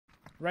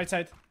Right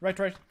side. Right.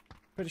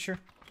 Pretty sure.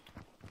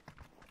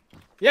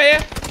 Yeah.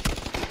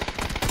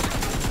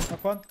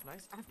 Knock one.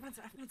 Nice. I have Panzer.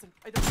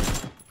 I don't.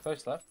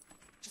 Close left.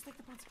 Just take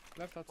the Panzer.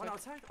 Left outside. One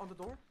outside on the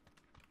door.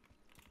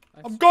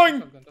 Nice. I'm going!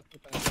 That's the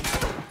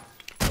plan.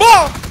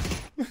 BOOM!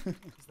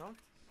 He's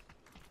knocked.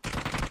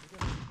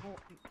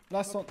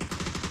 Last one.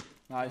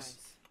 Nice.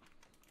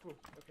 Cool.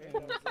 Okay.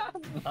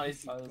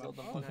 Nice. I was what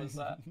the fuck was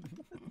that?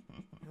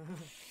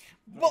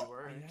 What?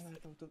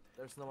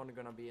 There's no one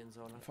gonna be in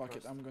zone. Fuck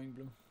it, I'm going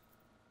blue.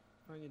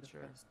 I need a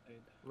Sure. first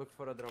aid. Look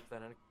for a drop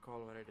then and call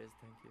where it is.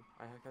 Thank you.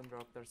 I can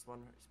drop. There's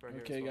one spare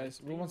here. Okay, as well. guys,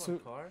 who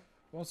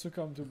wants to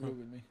come to blue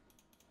with me?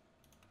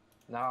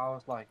 No, I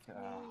was like,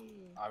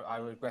 I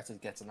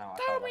regretted getting out.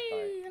 I felt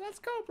like Let's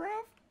go, bro.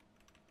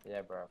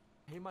 yeah, bro.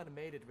 He might have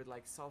made it with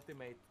like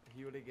Saltimate,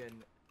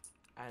 Hooligan,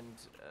 and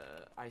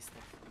Ice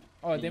Tech.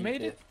 Oh, they He made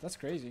did. it? That's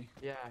crazy.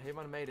 Yeah,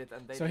 Heyman made it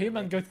and they. So didn't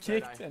Heyman make got it,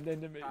 kicked Jedi. and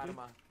then they made it.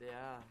 Karma.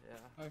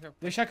 Yeah. Okay.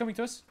 They're shot coming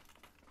to us.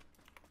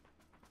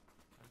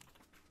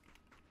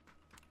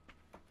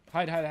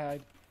 Hide.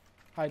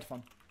 Hide,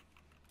 fun.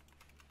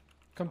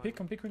 Come pick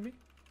with me.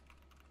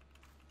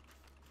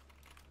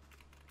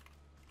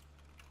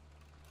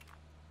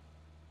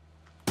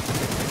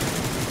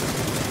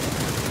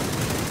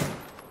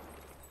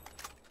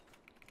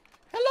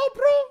 Hello,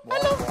 bro.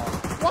 Hello.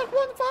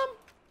 One fam.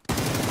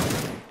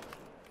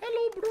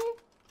 Hello, bro.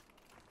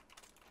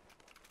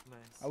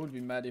 Nice. I would be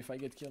mad if I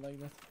get killed like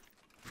that.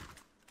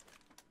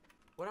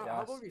 What? How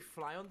Yes. about we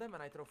fly on them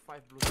and I throw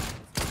 5 blue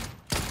stones?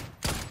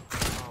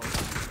 Oh.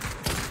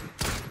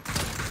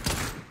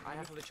 I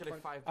have literally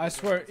 5. I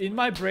swear, in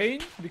my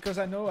brain, because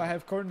I know I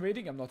have corn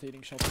rating, I'm not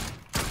eating shots.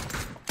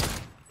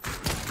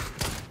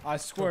 I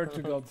swear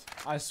to God.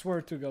 I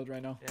swear to God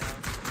right now. Yeah.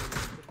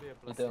 Could be a You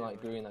placebo. don't like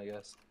green, I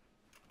guess.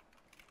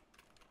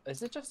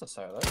 Is it just a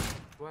solo?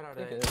 Where are I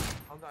think they? it is.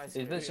 On the ice Is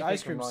cream. this- Ice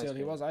pick cream from ice still. He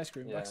cream. was ice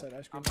cream. Yeah. Backside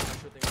ice cream. I'm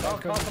shooting. Oh,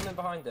 Come. can't come in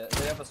behind it.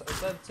 The other, it's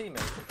their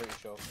teammates, I'm pretty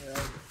sure.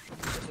 Yeah,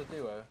 It's a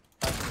duo.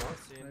 Fighting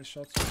once. See, nice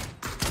shots.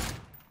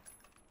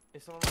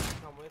 if someone wants to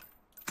come with.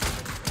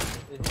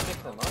 Did you pick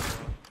them up?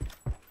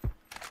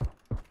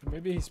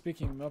 Maybe he's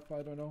picking him up.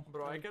 I don't know.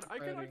 Bro, I can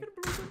blue them.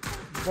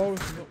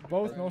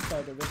 Both north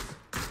side of it.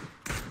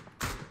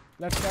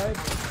 Left side.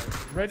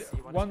 Red. See,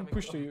 is One coming.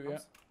 push to you. Yeah.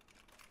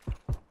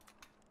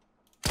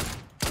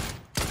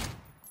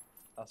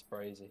 That's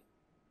crazy.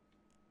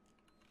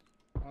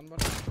 One more.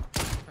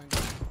 Kind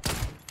of.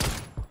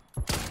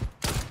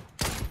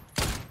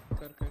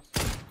 Staircase.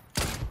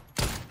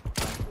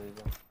 Can't believe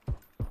it.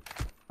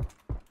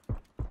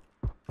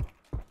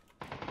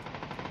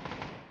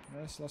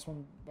 Nice. Last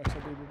one.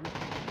 Backside baby blue.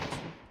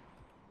 Last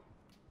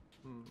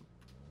one.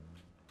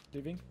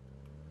 Leaving.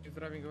 He's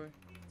driving away.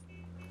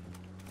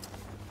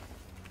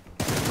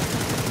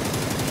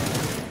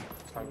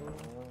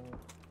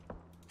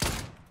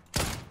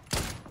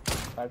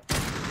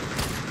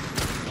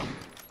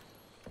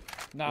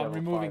 Now Yeah, I'm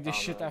we'll removing fight this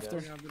on shit that, I after.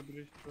 guess. Another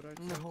bridge to right.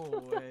 No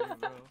way,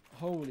 bro.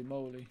 Holy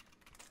moly.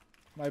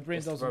 My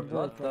brain Bro, doesn't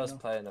blood work right does now.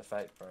 play an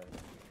effect, bro.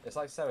 It's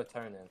like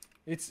serotonin.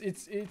 It's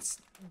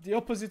the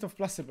opposite of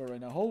placebo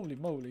right now. Holy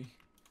moly.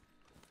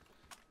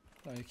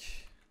 Like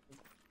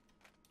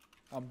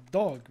I'm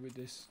dog with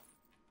this.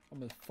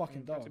 I'm a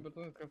fucking dog. But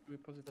doesn't have to be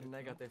positive. The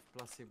negative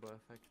placebo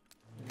effect.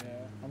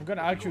 Yeah. I'm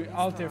gonna actually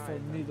out there for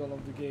middle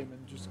of the game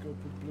and just go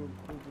put blue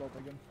blood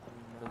again.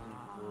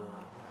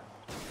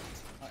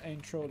 I ain't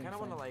I trolling. kinda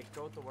wanna fam. like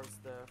go towards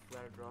the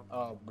flare drop.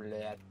 Oh,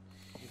 bled.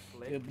 You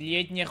flip.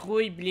 Блять,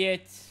 нахуй,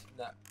 блять.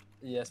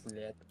 Yes,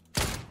 bled.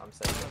 I'm I'm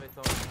saying. gonna be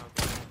talking how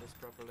to do this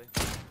properly.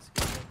 Excuse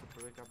me, I have to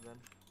pick up then.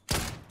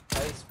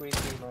 Hey,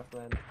 squeaky, my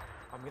friend.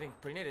 I'm getting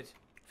pre-nated.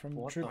 From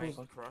What the triple.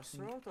 fuck?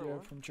 Crossroad or Yeah,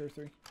 what? from chair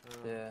 3.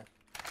 Yeah.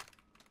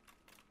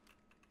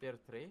 Tier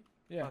 3?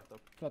 Yeah, Flat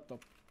top. flat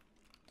top.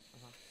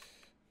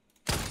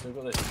 Still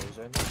got this blue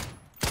zone.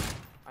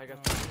 I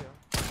got 3, yeah.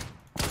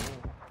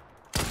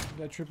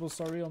 Got triple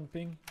story on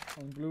ping,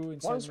 on blue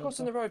inside. One's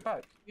crossing the road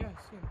back. Yes,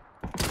 yeah.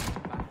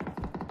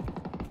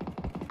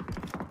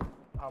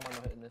 How am I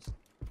not hitting this?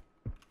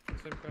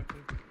 Same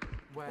curtain.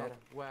 Where? No.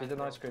 Where? Did an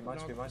bro? ice cream,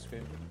 ice cream, ice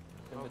cream.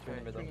 In Okay. between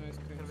the middle. Pretty nice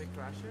Can we screens.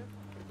 crash it?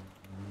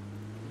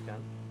 You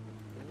can.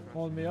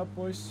 Hold me up,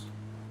 boys.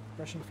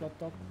 Crashing flat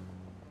top.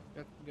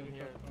 Get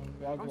Here.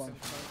 Wag I'm one.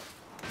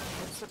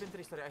 I'm stuck in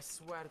 3 story, I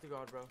swear to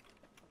God, bro.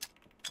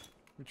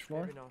 Which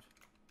floor? Maybe not.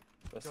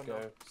 Let's Don't go,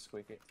 know.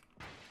 squeaky.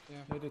 Yeah.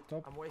 Hit it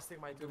top. I'm wasting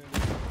my 2 Okay.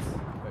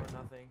 for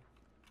nothing.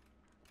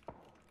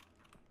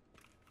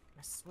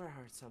 I swear I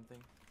heard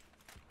something.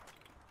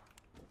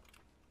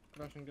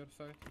 Crashing your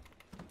side.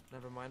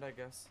 Never mind, I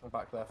guess. I'm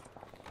back left.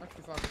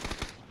 Actually, fuck.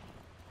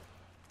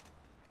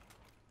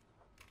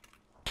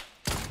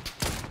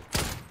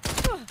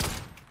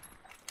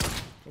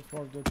 So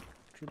far, the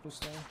triple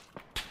star.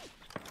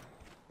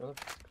 You wanna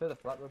clear the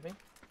flat with me?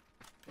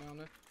 Yeah, on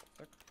it.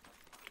 Sec.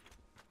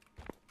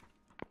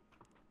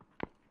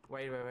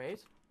 Wait. Okay.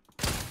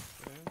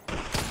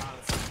 Ah,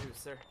 that's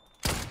a juicer.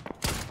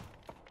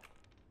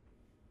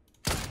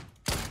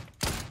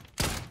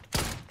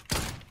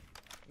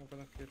 I'm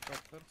gonna clear top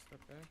first,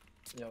 okay.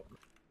 Yep.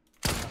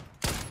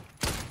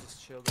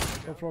 shield. There we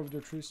I'll go. probably do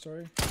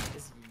 3-story.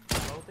 Is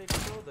yellow taking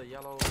though? The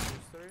yellow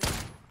 2-story?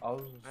 I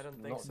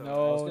don't think so. I was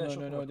No, gonna no, shot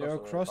no, from no. They're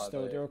across the across road, by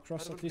though. the They're way.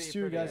 across. That At would least be 2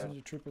 pretty, guys yeah. on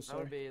the triple That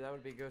would story.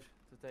 be good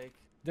to take.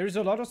 There's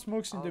a lot of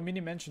smokes in the I'll- mini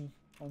mansion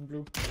on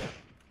blue.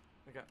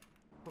 Okay.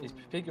 He's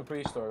peeking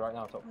pre-story right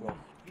now, top floor.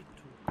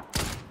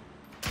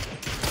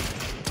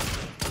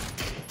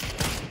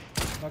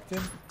 Knocked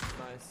him.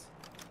 Nice.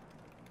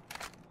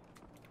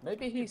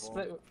 Maybe he Good ball.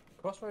 split.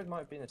 Crossroad might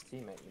have been his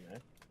teammate, you know.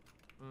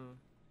 Mm.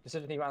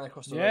 Considering he ran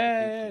across the road.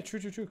 Yeah, to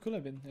peek. true. Could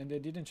have been. And they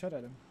didn't shot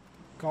at him.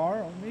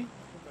 Car on me.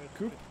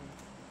 Coop.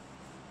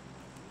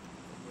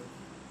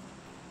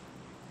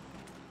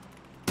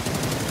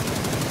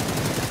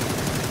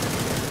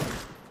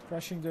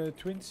 Crashing the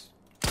twins.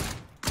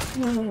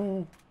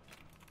 Nice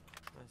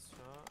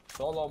shot.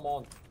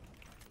 Solomon.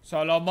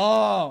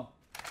 Соломон!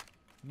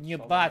 Не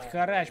Соломон. бат,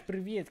 хараш,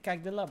 привет,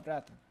 как дела,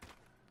 брат?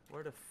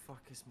 Where the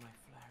fuck is my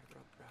flare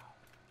drop, bro?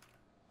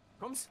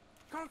 Comes!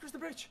 Car across the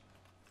bridge!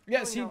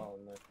 Yeah, Oh, see, no. Oh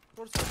no.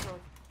 Towards the road.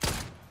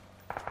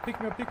 pick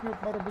me up,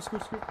 Marabu,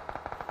 scoop. Red, was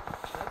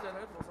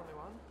only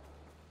one.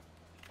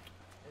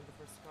 In the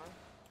first car.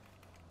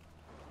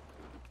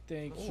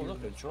 Thank Oh, you.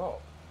 look at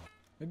drop.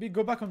 Maybe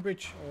go back on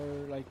bridge, or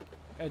like,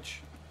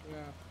 edge. Yeah, I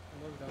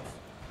love that.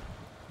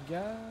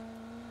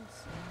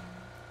 Gas.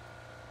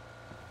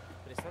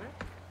 3-story?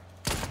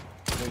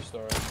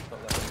 Pre-story.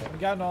 Top left. I'm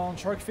getting on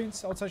shark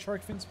fins, outside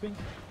shark fins, ping.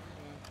 Yeah.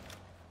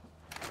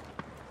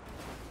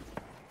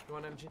 You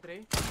want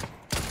MG3?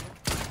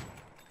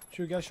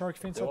 Should we get shark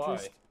fins Do at I?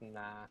 least? Nah.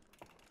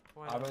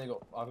 Why I've not?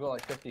 got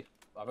like 50.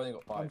 I've only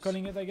got 5. I'm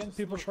calling it again, Just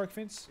people look. shark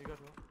fins. You got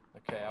one.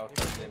 Okay, I'll You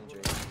take got the one.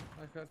 MG.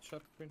 I got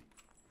shot green.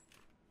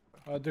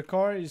 The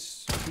car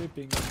is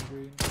flipping on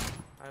green.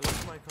 I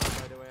lost my car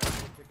by the way, I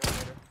will pick up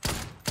later.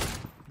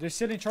 They're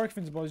still in shark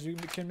fins, boys. You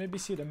can maybe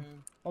see them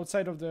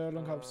outside of the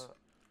long house.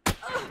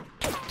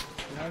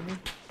 Behind me,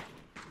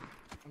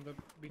 On the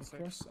beach side.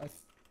 across.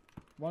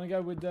 One guy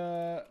with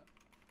the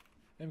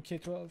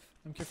MK12,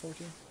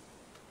 MK14.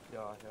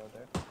 Yeah,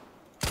 there.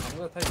 I'm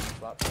gonna take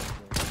this laptop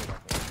and see if I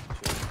can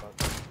shoot it.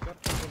 Got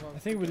shot above. I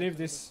think we leave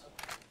this.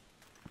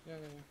 Yeah.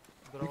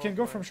 We can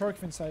go from shark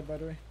fin side, by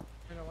the way.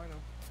 I know.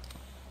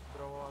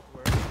 Throw out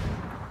where?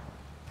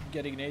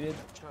 Get ignited.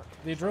 Shot.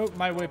 They drove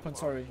my weapon. out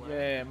Sorry.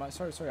 where? Yeah.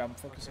 Sorry. I'm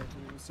focusing.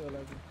 We're still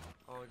alive.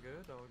 All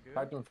good, all good.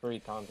 I've done 3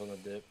 times on the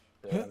dip.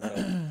 Yeah, I'm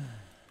dead.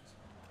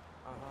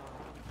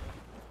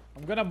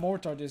 I'm gonna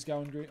mortar this guy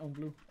on green, on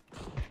blue.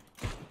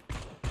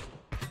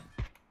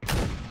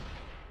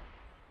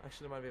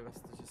 Actually, might be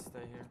best to just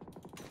stay here.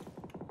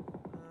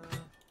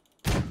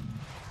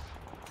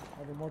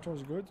 Are the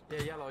mortars good?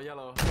 Yeah,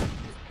 yellow.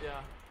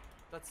 Yeah.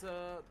 That's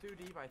too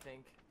deep, I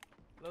think.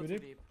 A little Too too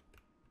deep? deep.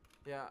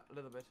 Yeah, a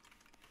little bit.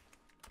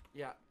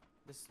 Yeah.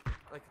 This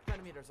like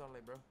 10 meters only,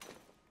 bro.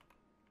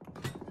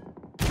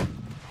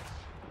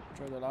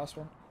 Try the last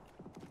one.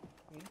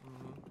 It's a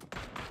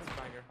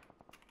banger.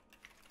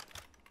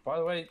 By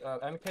the way,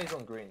 MK's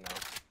on green now.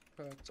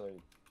 Correct. So,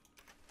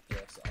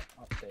 yes,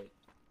 update.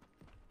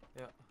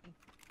 Yeah.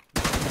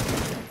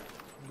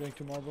 I'm going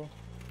to marble.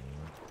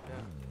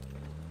 Yeah.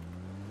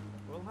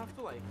 We'll have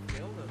to like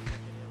kill the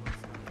fucking yellows.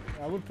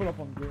 I will pull up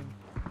on green.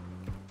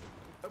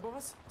 Above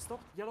us!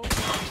 Stop! Yellow! No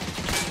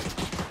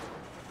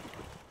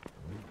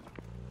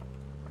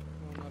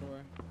matter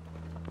way.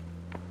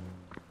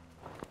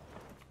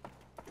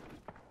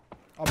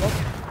 Above.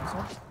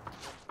 Some.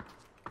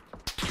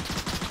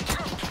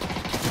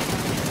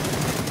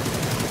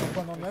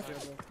 One on left.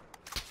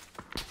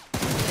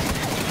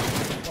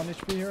 1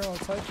 HP here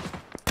outside.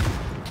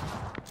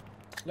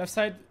 Left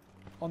side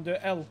on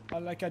the L,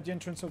 like at the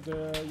entrance of the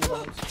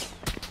yellow house.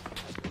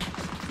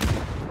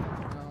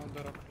 Now on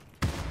the rock.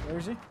 Where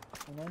is he? On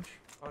orange.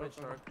 Orange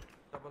shark.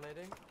 Double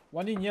nading.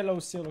 One in yellow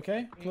still,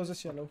 okay?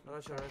 Closest yellow.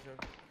 Roger.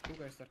 Two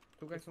guys there.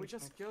 Two guys If we on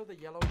just smoke. kill the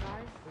yellow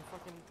guy, we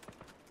fucking...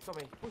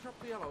 Tommy, push up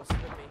the yellows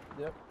with me.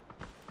 Yep.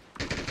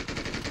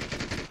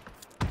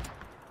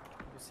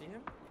 You see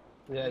him?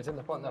 Yeah, it's in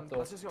the front left door.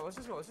 Let's just go. Go.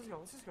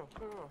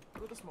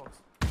 Do the smokes.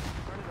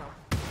 Burn it down.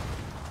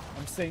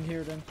 I'm staying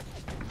here then.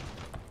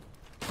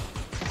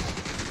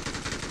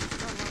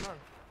 Run.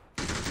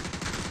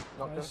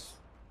 Knocked him. Nice.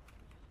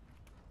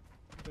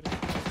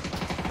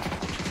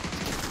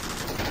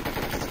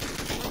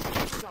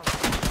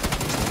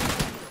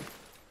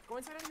 Go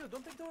inside and you.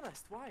 Don't take the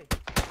rest. Why?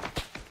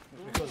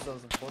 Because there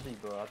was a body,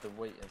 bro. I had to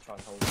wait and try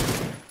and hold it.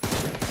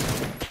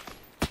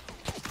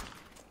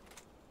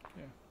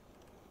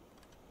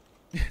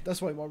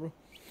 That's why, Marble.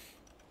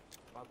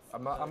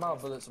 I'm out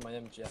of bullets on my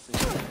MG. I see.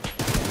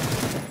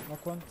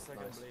 Knock one.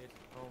 Second Nice. bleed.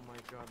 Oh my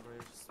god, bro.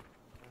 You're just...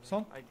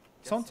 Son? I guess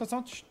Sound.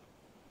 so. Shh.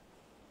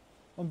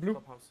 On blue.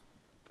 Clubhouse.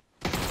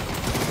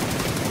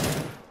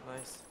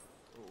 Nice.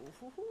 Ooh.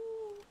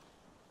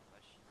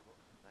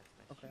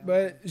 Okay.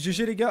 But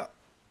GG les gars.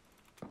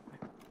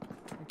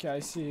 Okay, I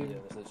see Yeah, him.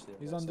 there's literally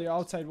He's no on the steps.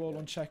 outside wall Yeah.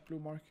 on check, blue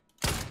mark.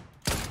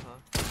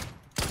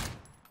 Uh-huh.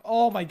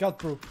 Oh my god,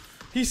 bro.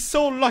 He's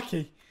so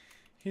lucky.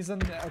 He's on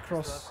the, Is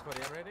across. that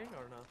Korean rating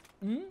or not?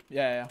 Hmm?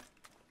 Yeah.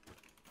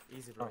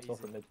 Easy, bro. Can't stop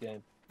Easy. in mid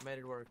game. Made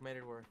it work.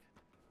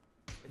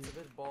 It's a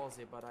bit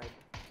ballsy, but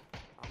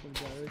Full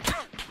garage.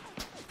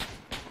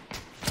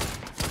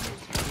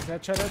 Is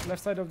that Chadet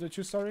left side of the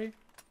 2-story?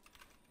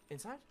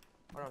 inside?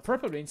 Or outside?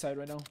 Probably inside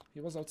right now. He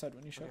was outside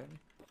when he shot Okay. at me.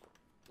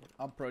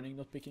 I'm proning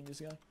not picking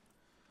this guy.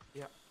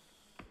 Yeah.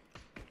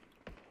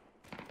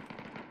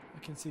 I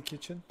can see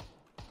kitchen.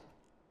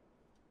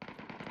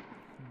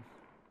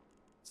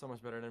 So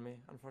much better than me,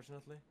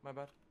 unfortunately. My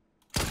bad.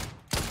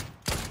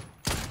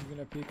 You're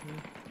gonna pick me.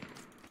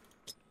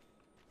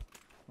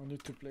 I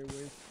need to play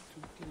wait to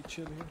play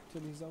chill here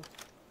till he's out.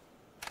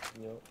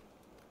 Yo,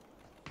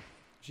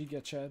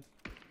 Giga Chad.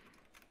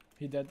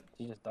 He dead.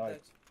 he just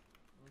died.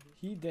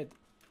 He dead.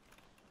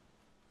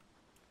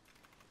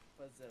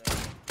 What's that?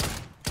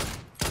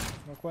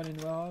 Knock one in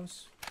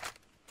warehouse.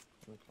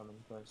 I'm coming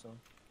close on.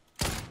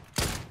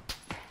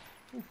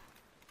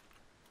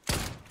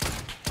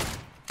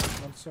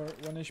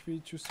 One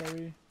HP,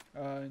 2-story.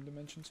 In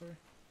dimension, sorry.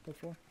 Top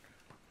floor.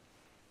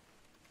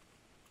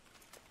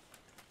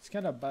 It's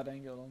kind of bad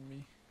angle on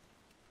me.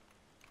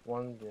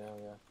 One,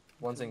 yeah.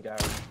 One's in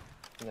garage,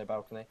 in the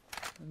balcony.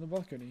 In the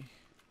balcony.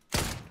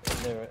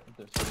 Near it,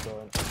 the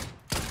door.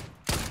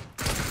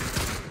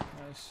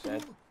 Nice.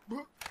 Dead.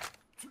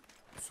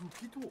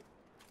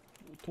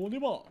 Tony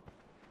Ma.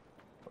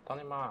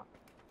 Tanima.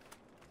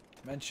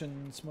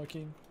 Mention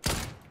smoking. Is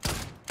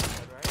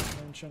that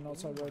right? Mention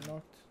outside wide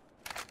knocked.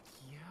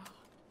 Yeah.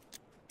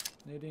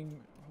 Nading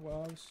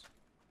warehouse.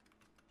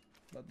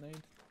 Bad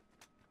nade.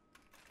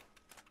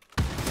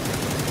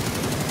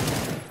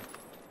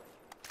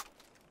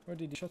 Where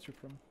did he shot you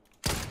from?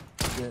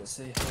 Didn't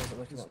see. I wasn't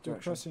looking He's that doing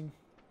direction. crossing.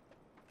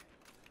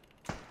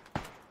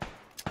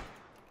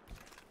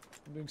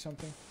 I'm doing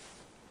something.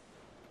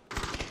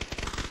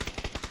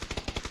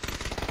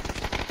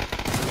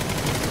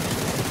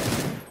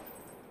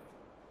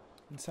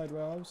 Inside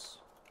warehouse.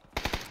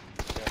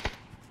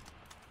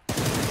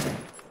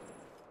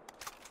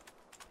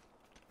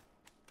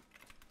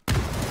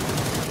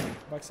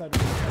 Backside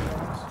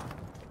warehouse.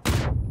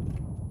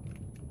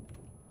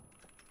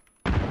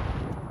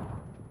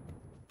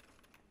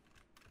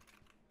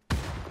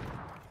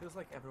 Feels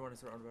like everyone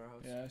is around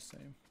warehouse. Yeah,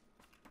 same.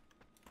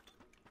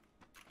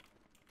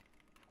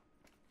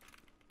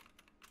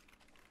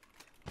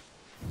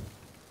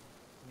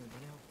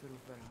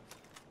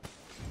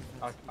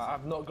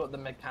 I've not got the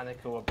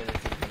mechanical ability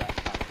for that.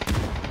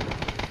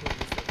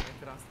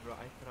 I trust, bro.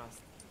 I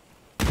trust.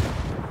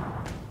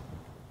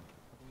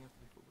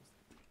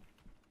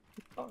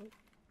 Oh.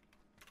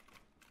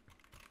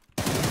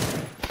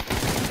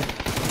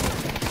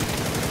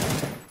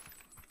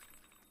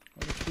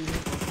 One HP.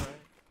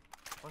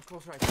 One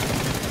close right. Two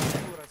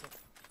right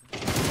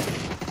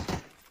side.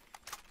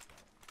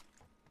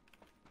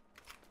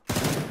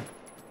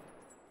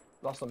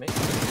 Last on me.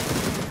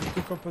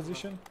 Took up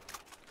position.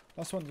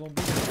 Last one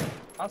zombie.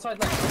 Outside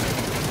left.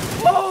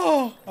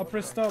 Oh! I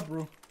pressed up,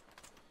 bro.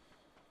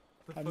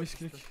 The I fuck is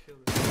misclick. that kill?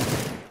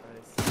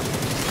 Nice.